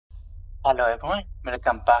Hello everyone,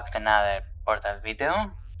 welcome back to another Portal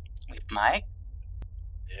video with Mike.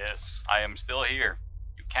 Yes, I am still here.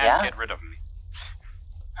 You can't Yeah. get rid of me.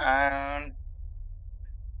 And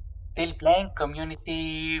still playing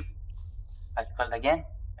community, what's it called again?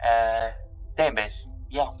 Chambers.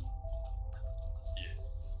 Yeah.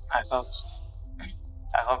 I hope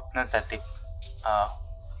not that if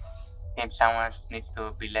someone needs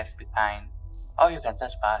to be left behind. Oh, you can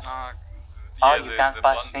just pass. Yeah, you can't the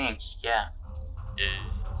pass button- things, yeah. Yeah.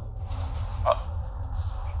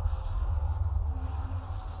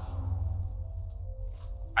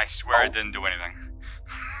 I swear I didn't do anything.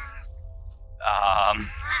 A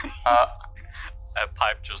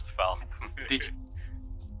pipe just fell. Do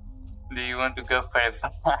you want to go for a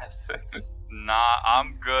pass? Nah,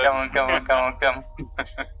 I'm good. Come on.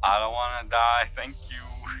 I don't want to die, thank you.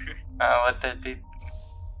 What did it?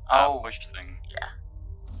 Oh, push thing. Yeah.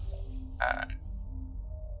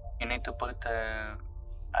 You need to put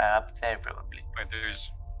up there probably. Wait,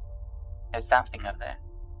 there's something up there.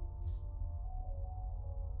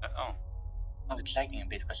 Oh, it's lagging a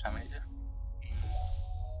bit for some reason.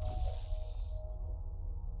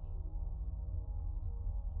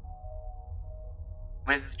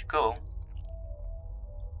 Where did you go?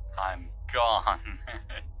 I'm gone.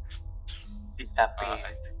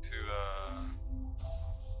 Disappeared.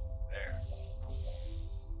 There.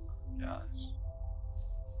 Yes.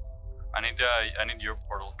 I need your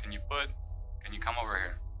portal. Can you come over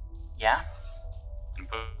here? Yeah. And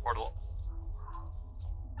put portal.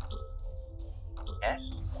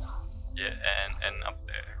 Yes. Yeah, and up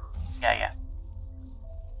there. Yeah.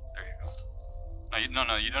 There you go.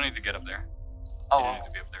 No, you don't need to get up there. Oh. You don't need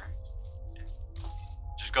to be up there. Yeah.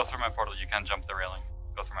 Just go through my portal. You can't jump the railing.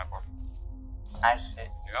 Go through my portal. I see. There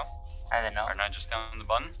you go. I don't know. Or not just down the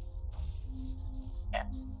button. Yeah.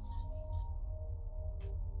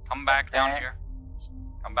 Come back down here.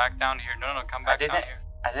 Come back down here. No, come back down here.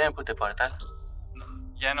 I didn't put the portal.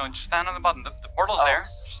 Yeah, no, just stand on the button. The portal's there.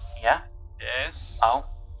 Yeah? Yes. Oh.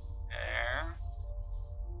 There.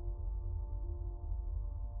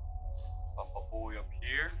 Papa boy up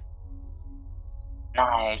here.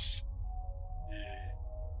 Nice. Yeah.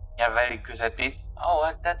 You're very good at this. Oh,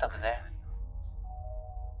 what's that up there?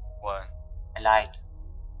 What? A light.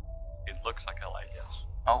 It looks like a light, yes.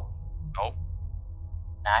 Oh. Oh.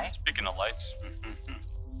 Nice. Speaking of lights.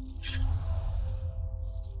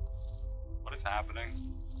 What is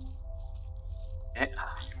happening?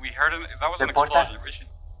 We heard it. That was an explosion.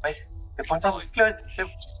 Wait, the portal is closed. The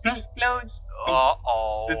door is closed.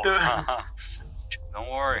 Uh-oh. The door. Don't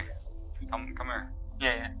worry. Come here.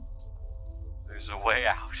 Yeah. There's a way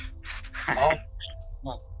out.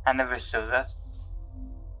 Oh. I never saw that.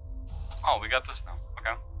 Oh, we got this now.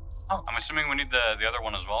 Okay. Oh. I'm assuming we need the other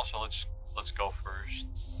one as well, so let's go first.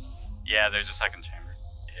 Yeah, there's a second chamber.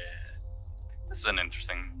 Yeah. This is an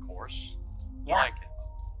interesting course. Yeah. I like it.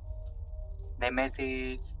 They made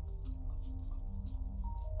it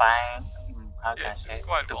fine. How can I say?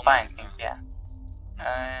 To find things, yeah.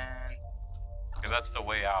 And okay, that's the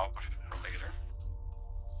way out for later.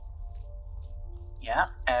 Yeah,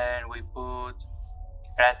 and we put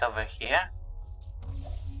right over here.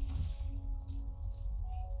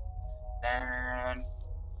 Then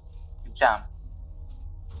jump.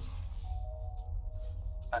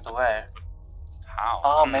 But where? How?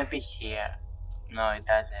 Oh, maybe here. No, it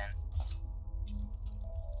doesn't.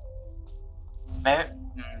 Maybe.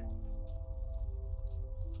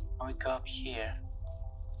 We go up here.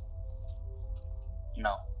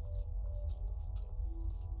 No.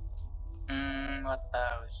 What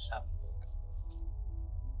else up?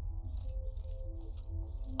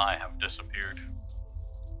 I have disappeared.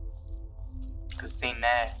 To thin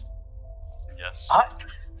air. Yes. What?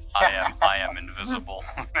 I am invisible.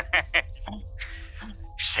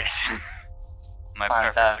 Shit. My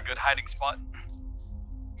perfect, a good hiding spot.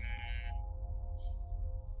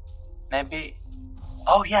 Maybe.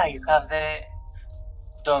 Oh yeah, you have the.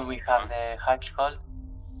 Don't we have the hack called?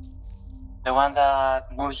 The one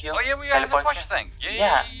that moves you. Oh yeah, we have the push thing.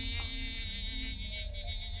 Yeah.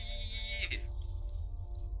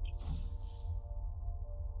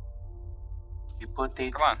 You put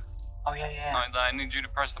it. Come on. Oh yeah. No, I need you to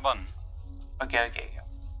press the button. Okay.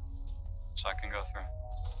 So I can go through.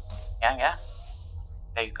 Yeah.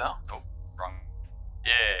 There you go. Oh, wrong.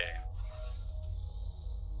 Yeah.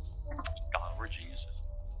 God, we're geniuses.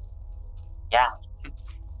 Yeah.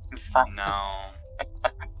 Fun. No.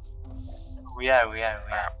 We are.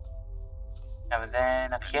 And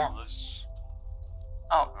then up here.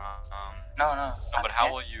 Oh. No. No, but how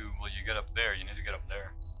will you get up there? You need to get up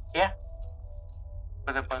there. Yeah.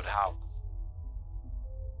 But how?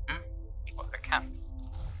 can't.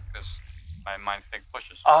 Because my mind thing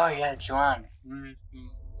pushes. Oh yeah, Juan.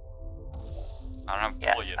 I don't have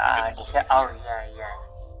Yeah. pull yet. We can pull from Oh here.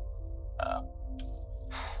 yeah. Um,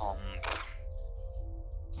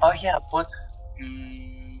 Oh yeah, put.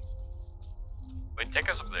 wait, take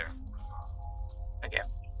us up there. Okay.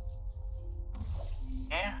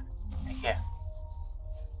 Yeah. Yeah.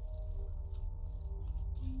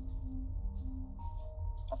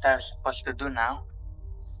 What are we supposed to do now?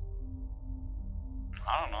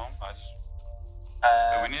 I don't know.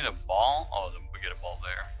 Wait, we need a ball? Oh, then we get a ball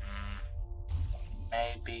there.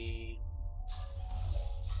 Maybe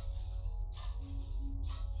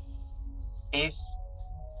if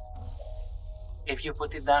you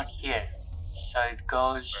put it down here, so it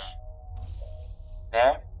goes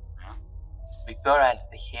there. Yeah. We go right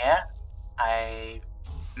here. I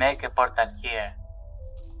make a portal here,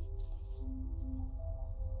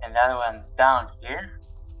 and that one down here.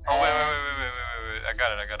 Oh, wait. I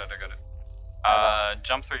got it.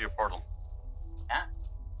 Jump through your portal. Yeah.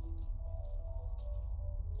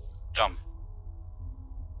 Jump.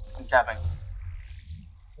 I'm jumping.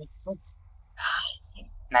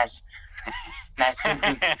 Nice. Nice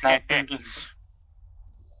thinking. Nice thinking.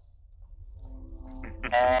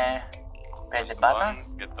 Press the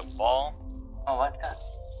button. Get the ball. Oh, what the?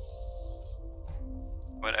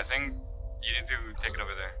 But I think you need to take it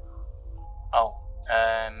over there. Oh,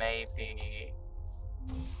 maybe.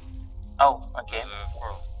 Oh, okay. There's a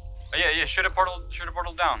portal. Oh, yeah. Shoot a portal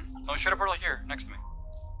down. No, shoot a portal here next to me.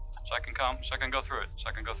 So I can go through it.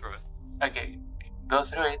 Okay, go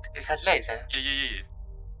through it. It has laser. Yeah.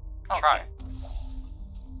 Okay. Try.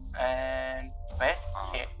 And where?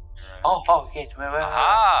 Here. Right. Oh, okay. Wait.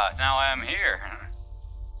 Ah, now I am here.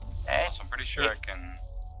 So I'm pretty sure I can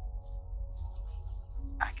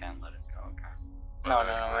let it go. Okay. No.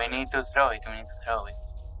 We need to throw it. Wait.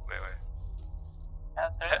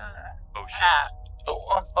 Oh shit.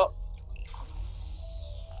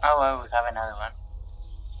 Oh, well, we have another one.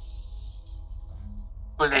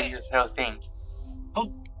 Cool that you throw things.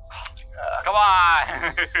 Come on!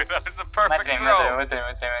 That was the perfect throw. Wait.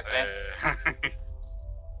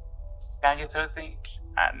 Can you throw things?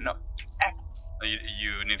 No.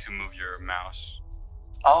 You need to move your mouse.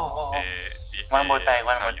 Oh. One more time.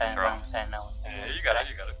 No, you got it.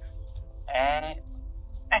 And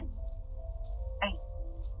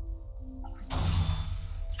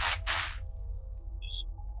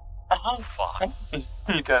Fuck.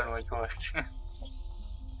 It almost worked.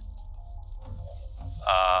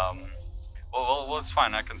 Well, it's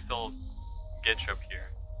fine. I can still get you up here.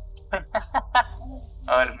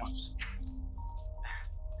 Almost.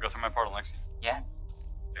 Go through my portal next to you. Yeah.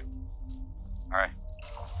 Okay. Alright.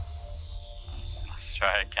 Let's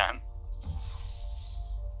try again.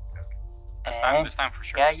 Okay. This time for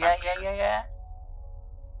sure. Yeah.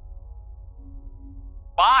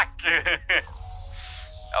 Fuck!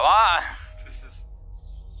 Come on! This is...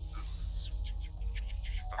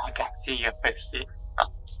 I can't see your face here.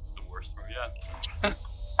 The worst throw yet.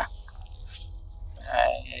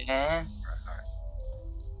 And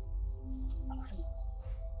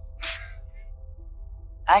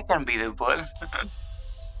I can be the ball.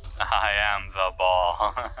 I am the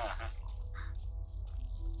ball.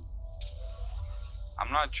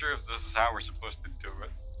 I'm not sure if this is how we're supposed to do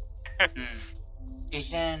it.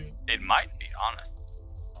 Isn't... It might be on it.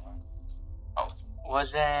 Oh,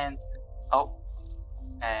 wasn't... Oh.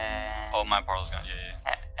 Oh, my portal's gone.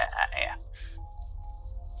 Yeah. Yeah.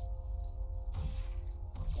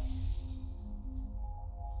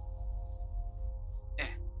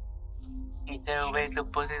 Is there a way to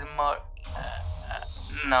put it more?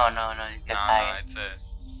 No, it's the highest. No,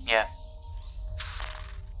 Yeah.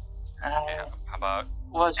 yeah. How about?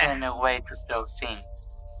 Wasn't a way to throw things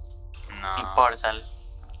No. in Portal.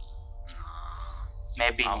 No.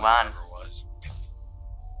 Maybe in I don't one. think there was.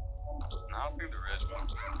 No, I don't think there is one.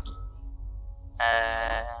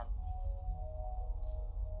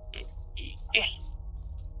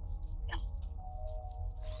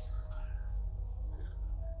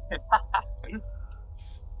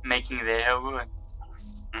 Making the air.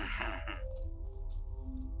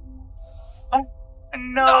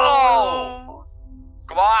 No!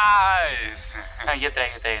 Come on! No, you try.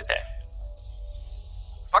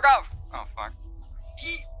 Fuck off! Oh, fuck.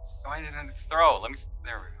 Why didn't it throw? Let me.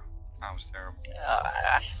 There we go. That was terrible.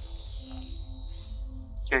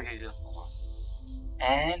 Go.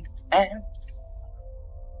 And.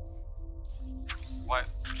 What?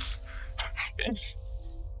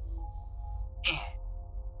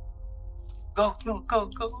 Go.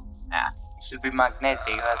 It should be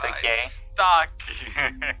magnetic, that's okay. Stuck!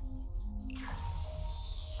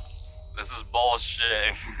 This is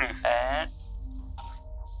bullshit. And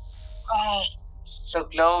oh, so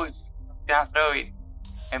close. Can throw it.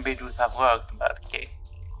 Maybe it would have worked, but okay.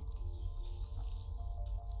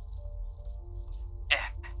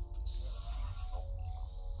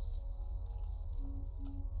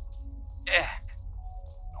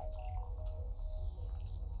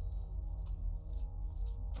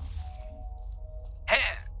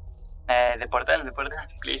 The portal,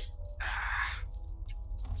 please.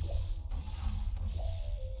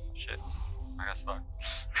 Shit, I got stuck.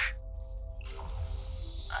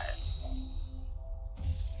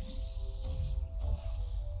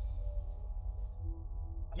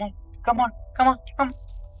 Come on.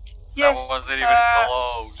 Yes. That wasn't even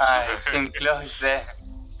close. It seemed close there.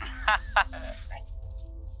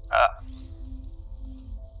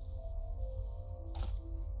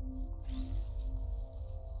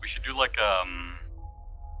 We should do like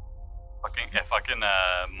fucking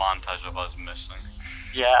montage of us missing.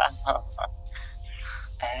 Yeah.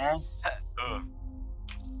 And Ugh.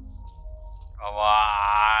 Come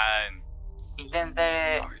on. isn't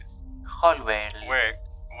the hallway? Wait.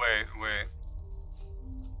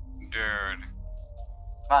 Dude.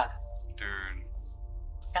 What? Dude.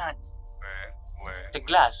 Can Wait. the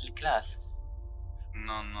glass?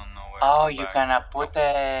 No, wait. Oh, come you back. gonna put the.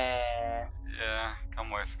 Yeah, come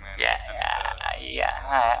with me. Yeah.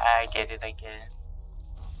 I get it.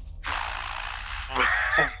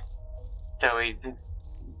 So easy.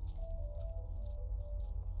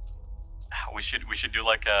 We should do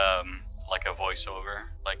like a voiceover,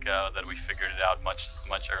 like that we figured it out much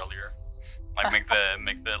earlier. Like make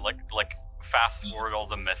the like fast forward all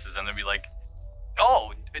the misses and then be like,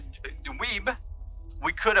 oh, weeb,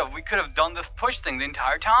 we could have done the push thing the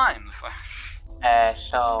entire time.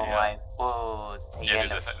 So Yeah. I put the Yeah,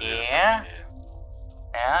 yellow do this, here. yeah.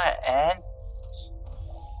 Yeah, and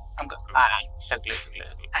I'm go. So close.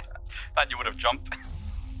 Thought you would have jumped.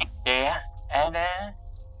 Yeah, and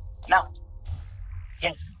now.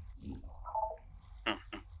 Yes.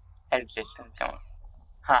 Help system, come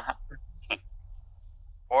on.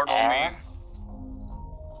 Portal me.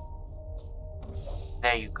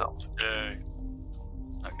 There you go.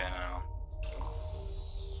 Okay, now.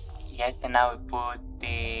 Yes, and now we put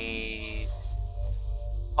the.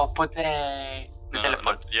 Oh, put the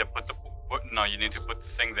teleport. Yeah, no, you need to put the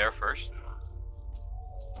thing there first.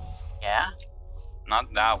 Yeah,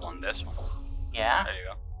 Not that one, this one. yeah. There you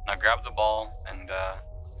go. Now grab the ball and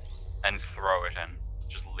throw it in.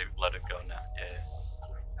 Just let it go now.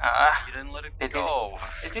 Yeah. You didn't let it go.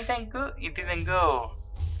 It didn't go.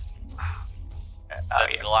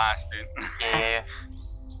 That's glass, dude. Yeah.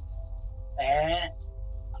 And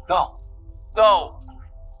go.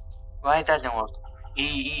 Why it doesn't work?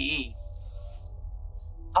 E.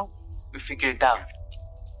 Oh, we figured it out.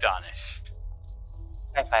 Done it.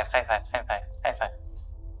 High five.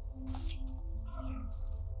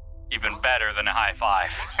 Even better than a high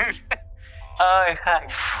five. Oh, hi.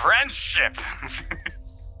 Friendship.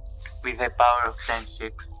 With the power of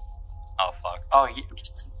friendship. Oh fuck. Oh, yeah.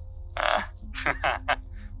 I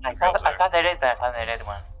have the red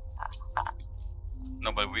one.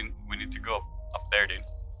 No, but we need to go up there, dude.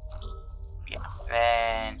 Yeah.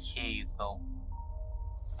 Then here you go.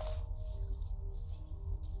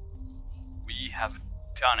 We have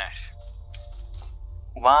done it.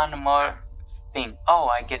 One more thing. Oh,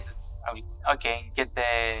 I get. Okay, get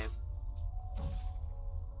the.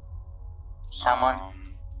 Someone.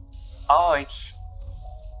 Oh, it's.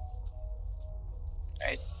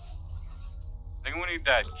 Right. I think we need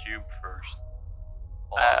that cube first.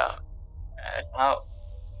 How?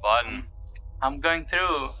 Button. I'm going through.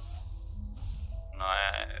 No,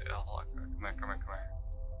 hold on. Come here.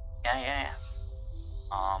 Yeah. Yeah.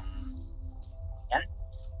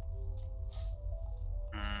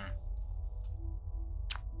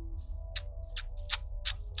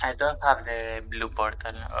 I don't have the blue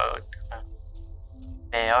portal. Oh,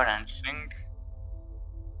 the orange. Think.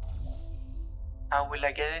 How will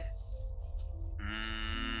I get it?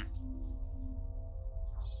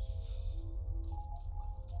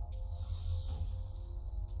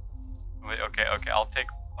 Wait. Okay. I'll take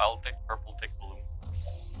purple. Take blue.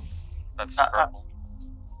 That's purple.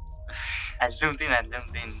 I zoomed in.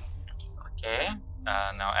 Okay.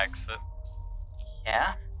 Now exit.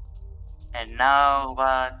 Yeah. And now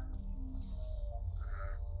what?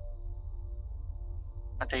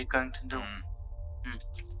 What are you going to do?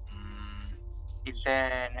 Is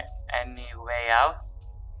there any way out?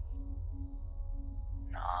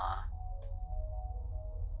 Nah.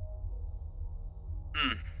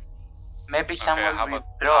 Maybe someone how will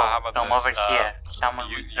about- throw how about from this? over here. Someone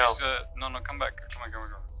will throw. No, come back. Come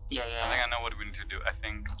on. Yeah, I think I know what we need to do. I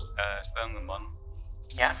think stand on the button.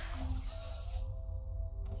 Yeah.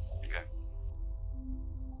 Okay.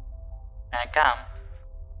 I come.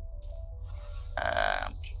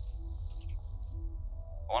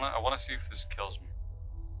 I wanna see if this kills me.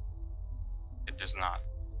 It does not.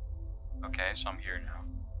 Okay, so I'm here now.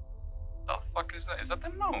 The fuck is that? Is that the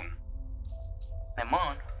moon? The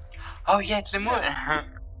moon. Oh yeah, it's the moon. I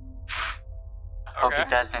hope Okay. it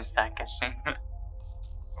doesn't suck us in.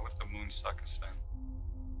 What would the moon suck us in?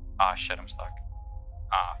 Ah, shit, I'm stuck.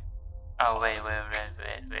 Ah. Oh wait.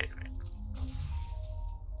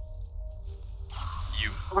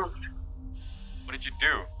 You. What did you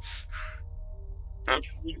do?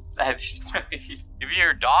 I destroyed it. Even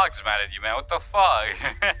your dog's mad at you, man. What the fuck?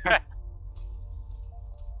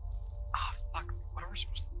 Ah, fuck. What are we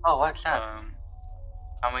supposed to do? Oh, what's that?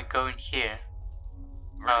 Are we going here?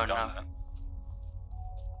 We've already Oh, done no. that.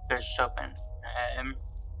 There's open.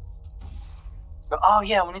 Oh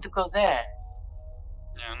yeah, we need to go there.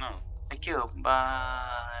 Yeah, no. The cube,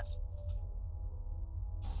 but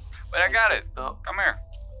Wait, I got it. go. Come here.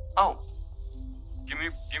 Oh, Give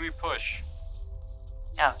me push.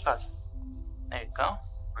 yeah, of course. There you go.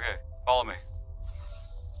 Okay, follow me.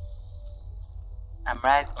 I'm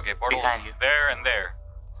right Okay, portal behind you. there and there.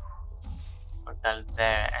 Portal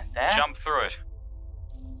there and there. Jump through it.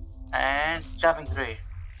 And jumping through it.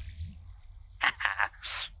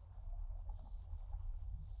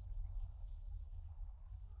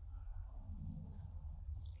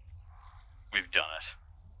 We've done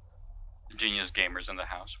it. Genius gamers in the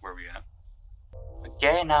house. Where we at?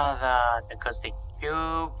 Okay, now that I got the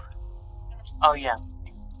cube. Oh yeah,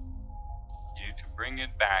 You need to bring it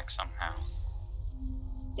back somehow.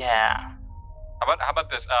 yeah. How about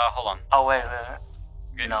this? Hold on. Oh wait.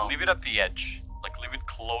 Okay, No. leave it at the edge. Like leave it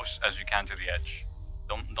close as you can to the edge.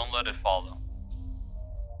 Don't let it fall though.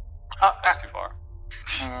 Oh, That's too far.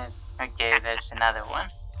 okay, there's another one.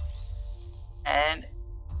 And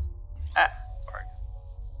Sorry.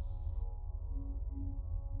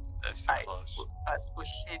 That's too close. I push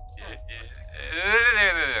it.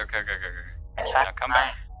 Yeah. Okay. It's Now fine. come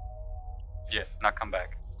back. Yeah, now come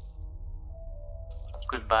back.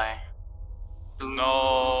 Goodbye.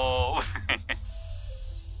 No.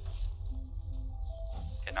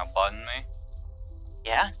 Okay, now button me.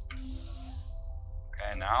 Yeah.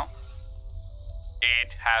 Okay, now.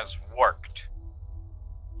 It has worked.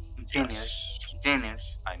 Genius.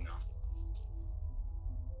 Genius. I know.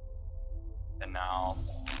 And now.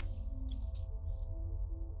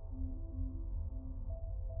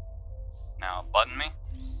 Now button me.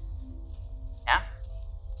 Yeah.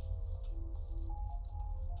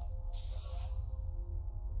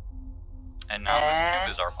 And now this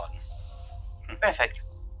cube is our button. Perfect.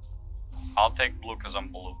 I'll take blue because I'm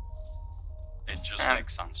blue. It just Yeah.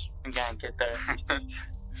 makes sense. I'm gonna get there.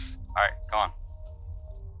 Alright, come on.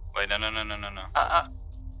 Wait, no.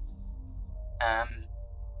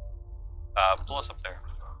 Pull us up there.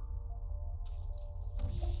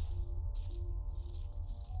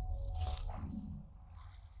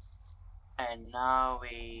 And now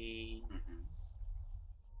we Mm-hmm.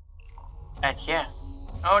 right here.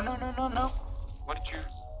 Oh no. What did you?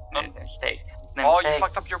 Mistake. Oh, you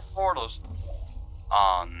fucked up your portals.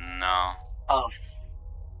 Oh no. Oh.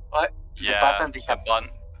 What? Yeah, button the disappeared. button.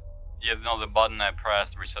 Yeah, no, the button I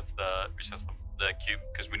pressed resets the cube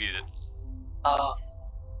because we need it. Oh.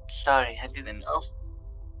 Sorry, I didn't know.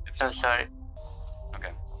 It's So sorry.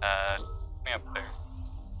 okay. Me up there.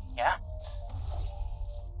 Yeah.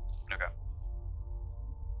 Okay.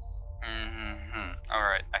 All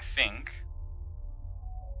right. I think.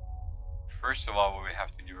 First of all, what we have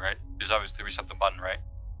to do, right, is obviously reset the button, right?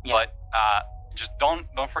 Yeah. But just don't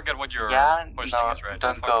forget what your push no, thing is, right?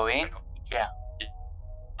 don't go in. Yeah.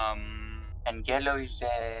 Um. And yellow is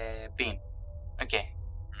a beam. Okay.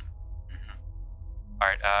 All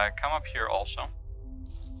right. Come up here also.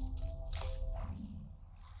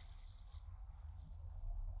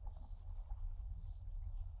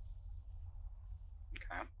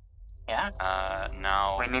 Okay. Yeah.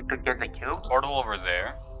 Now. We need to get the cube. Portal over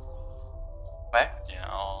there. Where? Yeah,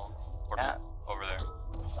 I'll portal Yeah. over there.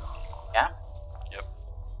 Yeah. Yep.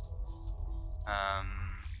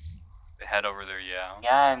 Head over there, yeah.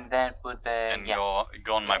 Yeah, and then put the And yeah.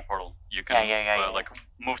 go on my portal. You can Yeah. like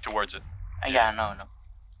move towards it. Yeah, no.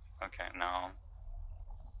 Okay, now.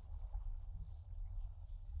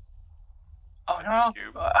 Oh no.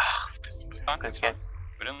 Cube. Good.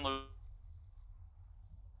 We didn't lose.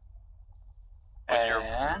 Put your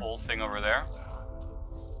whole thing over there.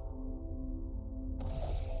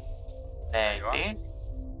 There you are. it is.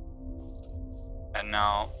 And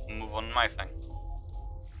now move on my thing.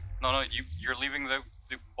 No, you're leaving the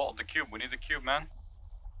ball, the cube. We need the cube, man.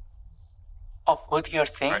 Oh, put your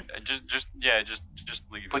thing. Right, just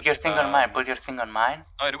leave. Put your thing on mine. Put your thing on mine.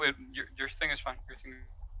 No, your thing is fine. Your thing.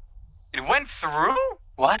 It went through.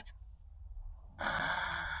 What?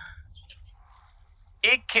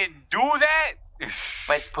 It can do that.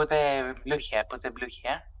 Wait, put the blue here. Put the blue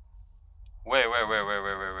here. Wait.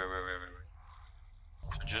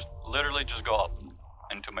 So literally just go up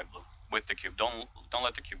into my blue with the cube. Don't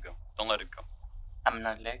let the cube go. Don't let it go. I'm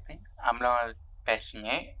not letting. I'm not pressing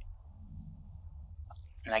it.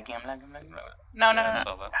 I'm lagging. No. I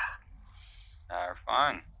saw that. You're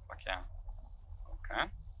fine. Fuck yeah. Okay.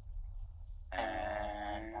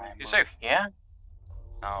 And you're safe. Yeah.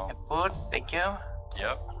 Now. I put the cube.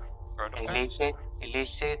 Yep. Right away. Release it.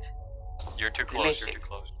 Release it. You're too close. You're too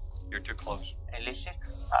close. You're too close. Release it.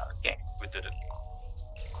 Oh, okay. We did it.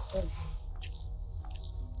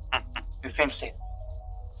 We finished it.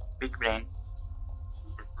 Big brain.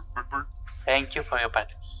 Thank you for your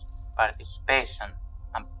participation.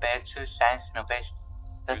 Impetuous Science Innovation.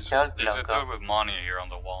 That's all, There's a logo. dude with money here on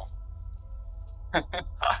the wall.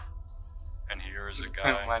 And here is a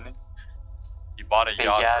guy. Money. He bought a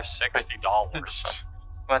yacht yacht for $60.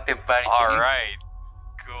 What a party. Alright.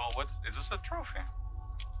 Cool. Is this a trophy?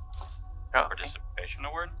 Trophy. Participation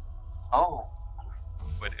award? Oh.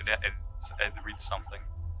 Wait, it reads something.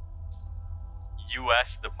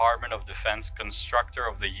 U.S. Department of Defense Constructor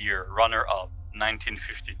of the Year, runner-up,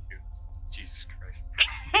 1952. Jesus Christ.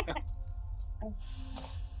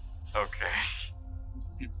 Okay.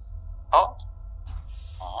 Oh.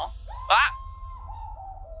 Aw. Ah!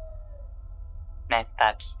 Nice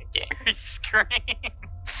touch again. He screamed.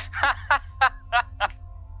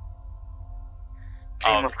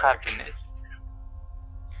 Dream of happiness.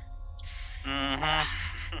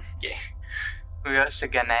 Okay. We're also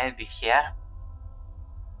gonna end it here.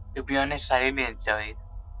 To be honest, I really enjoyed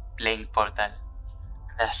playing Portal.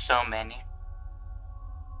 There's so many.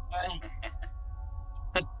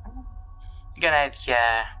 Gonna end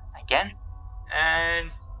here again.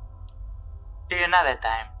 And see you another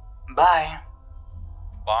time. Bye.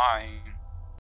 Bye.